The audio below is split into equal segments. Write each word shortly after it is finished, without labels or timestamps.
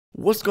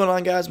What's going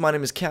on, guys? My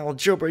name is Cal,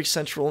 Jailbreak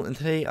Central, and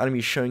today I'm going to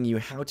be showing you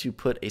how to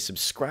put a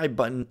subscribe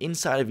button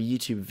inside of a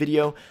YouTube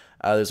video.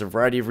 There's a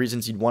variety of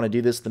reasons you'd want to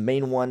do this. The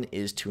main one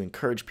is to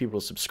encourage people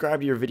to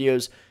subscribe to your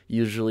videos,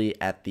 usually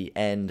at the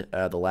end,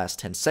 the last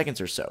 10 seconds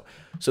or so.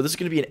 So this is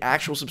going to be an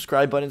actual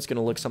subscribe button. It's going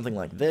to look something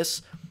like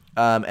this,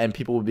 and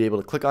people will be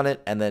able to click on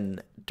it and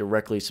then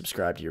directly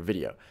subscribe to your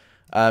video.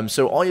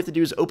 So all you have to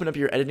do is open up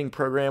your editing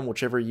program,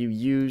 whichever you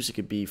use. It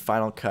could be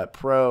Final Cut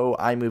Pro,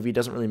 iMovie,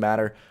 doesn't really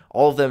matter.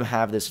 All of them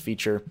have this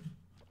feature.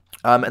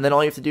 And then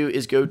all you have to do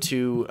is go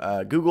to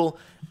Google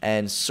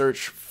and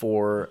search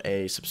for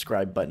a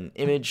subscribe button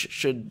image.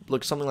 Should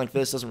look something like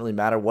this, doesn't really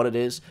matter what it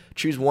is.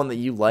 Choose one that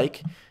you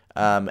like,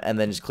 and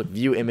then just click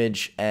View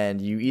Image,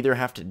 and you either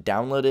have to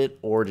download it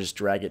or just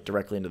drag it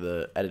directly into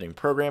the editing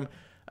program.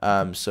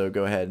 So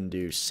go ahead and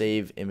do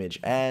Save Image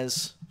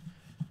As.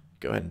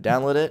 Go ahead and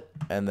download it,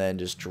 and then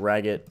just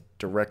drag it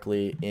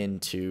directly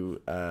into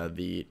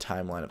the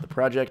timeline of the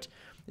project.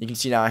 You can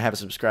see now I have a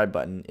subscribe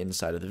button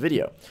inside of the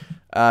video.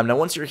 Now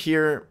once you're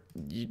here,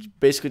 you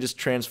basically just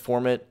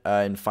transform it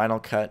in Final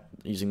Cut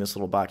using this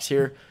little box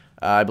here.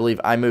 I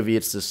believe iMovie,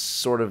 it's this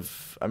sort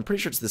of, I'm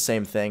pretty sure it's the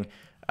same thing.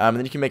 And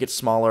then you can make it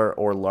smaller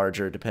or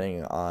larger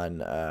depending on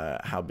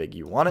how big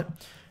you want it.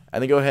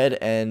 And then go ahead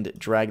and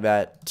drag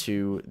that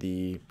to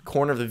the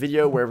corner of the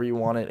video, wherever you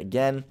want it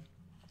again,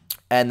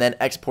 and then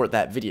export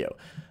that video.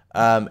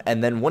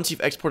 And then once you've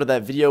exported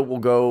that video, we'll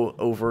go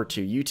over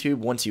to YouTube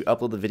once you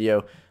upload the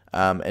video,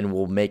 and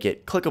we'll make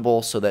it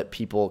clickable so that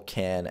people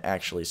can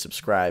actually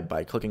subscribe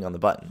by clicking on the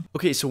button.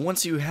 Okay, so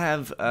once you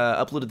have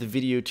uploaded the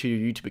video to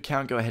your YouTube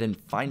account, go ahead and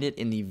find it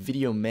in the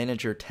Video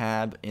Manager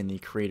tab in the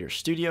Creator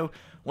Studio.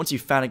 Once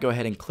you've found it, go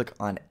ahead and click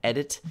on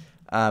Edit.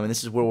 And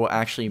this is where we'll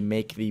actually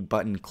make the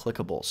button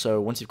clickable.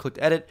 So once you've clicked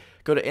Edit,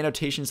 go to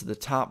Annotations at the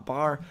top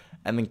bar,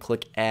 and then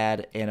click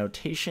Add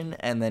Annotation,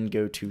 and then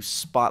go to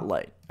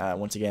Spotlight.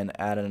 Once again,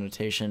 Add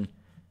Annotation,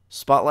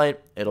 Spotlight.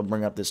 It'll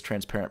bring up this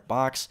transparent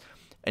box,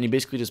 and you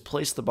basically just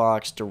place the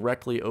box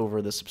directly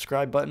over the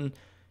subscribe button.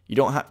 You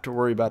don't have to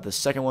worry about the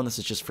second one. This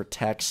is just for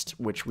text,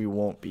 which we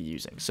won't be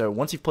using. So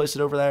once you've placed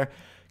it over there,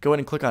 go ahead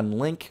and click on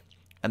Link,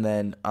 and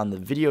then on the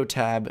Video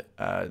tab,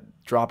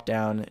 drop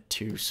down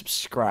to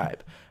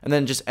Subscribe, and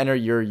then just enter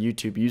your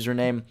YouTube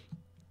username.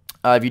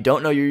 If you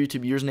don't know your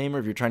YouTube username, or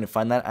if you're trying to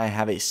find that, I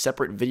have a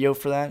separate video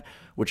for that,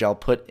 which I'll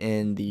put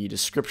in the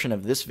description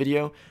of this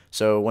video.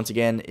 So once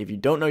again, if you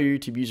don't know your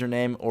YouTube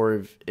username, or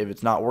if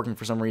it's not working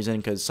for some reason,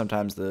 because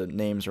sometimes the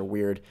names are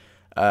weird,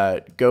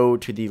 go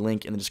to the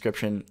link in the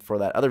description for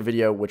that other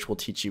video, which will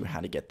teach you how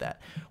to get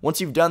that.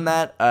 Once you've done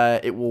that,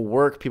 it will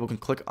work. People can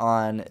click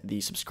on the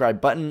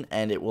subscribe button,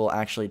 and it will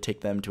actually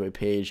take them to a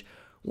page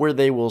where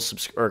they will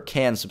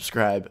can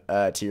subscribe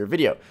to your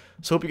video.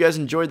 So hope you guys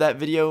enjoyed that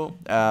video.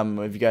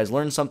 If you guys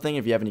learned something,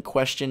 if you have any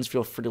questions,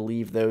 feel free to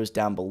leave those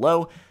down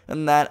below.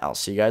 And that, I'll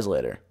see you guys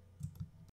later.